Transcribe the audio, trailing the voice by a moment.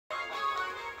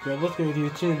Yo, what's good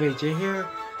YouTube? AJ here.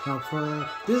 Now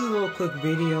this is a little quick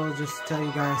video just to tell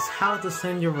you guys how to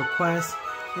send your request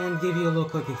and give you a little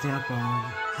quick example on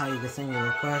how you can send your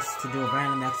request to do a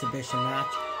random exhibition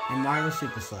match in Mario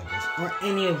Super Sluggers or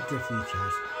any of the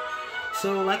features.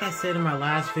 So like I said in my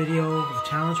last video of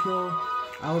challenge mode,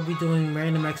 I will be doing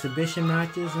random exhibition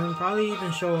matches and probably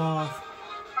even show off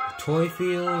toy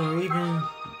field or even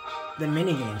the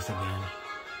mini games again.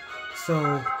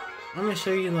 So I'm gonna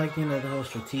show you the whole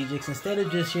strategics. Instead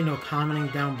of just commenting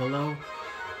down below,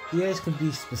 you guys can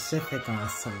be specific on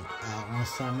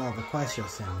some requests you'll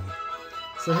send me.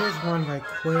 So here's one right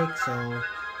quick. So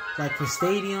like for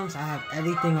stadiums, I have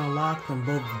everything unlocked from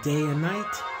both day and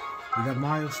night. We got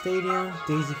Mario Stadium,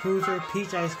 Daisy Cruiser,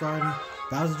 Peach Ice Garden,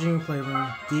 Bowser Jr. Playroom,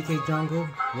 DK Jungle,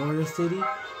 Warrior City,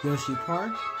 Yoshi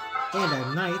Park, and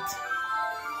at night,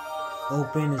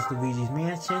 open is Luigi's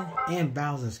Mansion and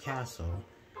Bowser's Castle.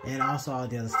 And also all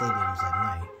the other stadiums at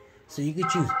night. So you could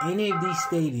choose any of these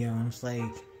stadiums. Like,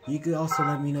 you could also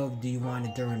let me know, do you want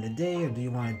it during the day or do you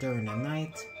want it during the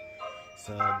night?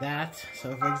 So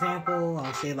for example,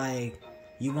 I'll say like,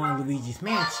 you want Luigi's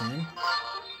Mansion.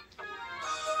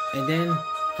 And then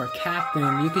for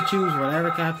captain, you could choose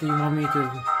whatever captain you want me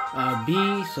to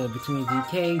be. So between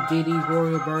DK, Diddy,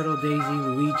 Wario, Birdo, Daisy,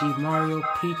 Luigi, Mario,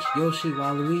 Peach, Yoshi,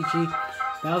 Waluigi,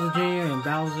 Bowser Jr. and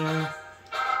Bowser.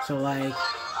 So like,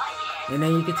 and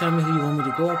then you can tell me who you want me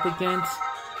to go up against.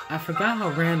 I forgot how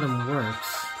random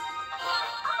works.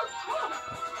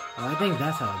 Oh, I think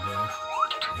that's how it goes.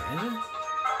 Is it?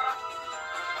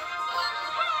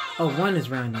 Oh, one is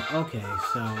random. Okay,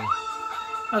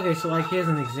 so like here's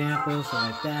an example. So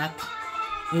like that.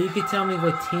 And you can tell me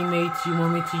what teammates you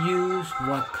want me to use,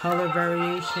 what color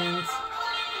variations.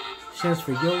 Since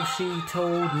for Yoshi,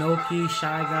 Toad, Noki,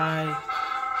 Shy Guy,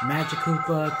 Magic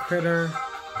Koopa, Critter,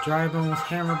 Dry Bones,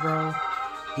 Hammer Bro.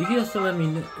 You can also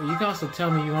you can also tell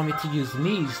me you want me to use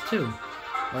these too.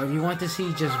 Or if you want to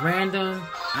see just random,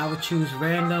 I would choose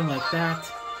random like that.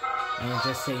 And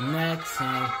just say next.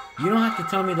 And you don't have to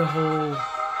tell me the whole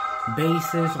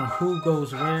basis on who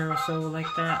goes where or so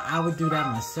like that. I would do that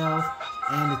myself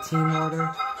and the team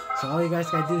order. So all you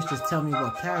guys gotta do is just tell me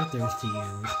what characters to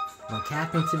use. What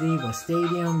captain to be, what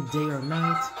stadium, day or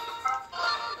night.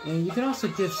 And you can also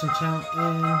give some challenge,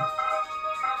 and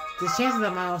there's chances I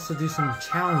might also do some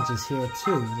challenges here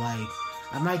too. Like,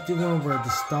 I might do one where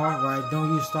I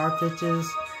don't use star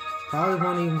pitches, probably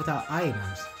one even without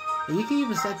items. And you can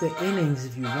even set the innings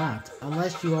if you want,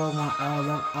 unless you all want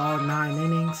all 9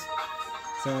 innings.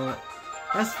 So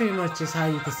that's pretty much just how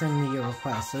you can send me your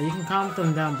requests. So you can comment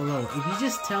them down below. If you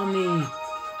just tell me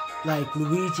like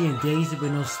Luigi and Daisy but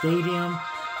no stadium,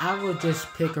 I would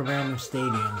just pick a random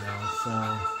stadium though,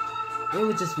 so it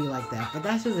would just be like that. But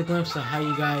that's just a glimpse of how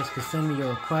you guys can send me your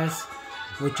requests,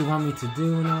 what you want me to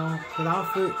do and all. But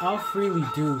I'll freely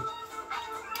do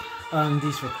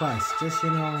these requests. Just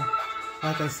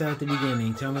like I said at the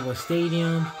beginning, tell me what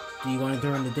stadium, do you want it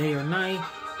during the day or night,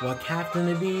 what captain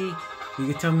to be.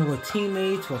 You can tell me what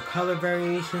teammates, what color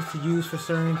variations to use for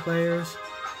certain players.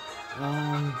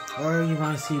 Or you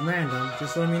want to see random,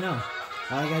 just let me know.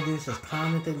 All you gotta do is just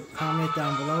comment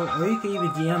down below, or you can even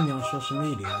DM me on social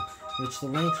media, which the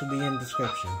links will be in the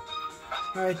description.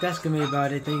 Alright, that's gonna be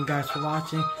about it. Thank you guys for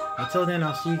watching. Until then,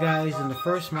 I'll see you guys in the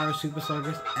first Mario Super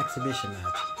Sluggers exhibition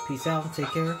match. Peace out, take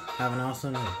care, have an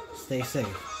awesome day. Stay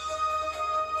safe.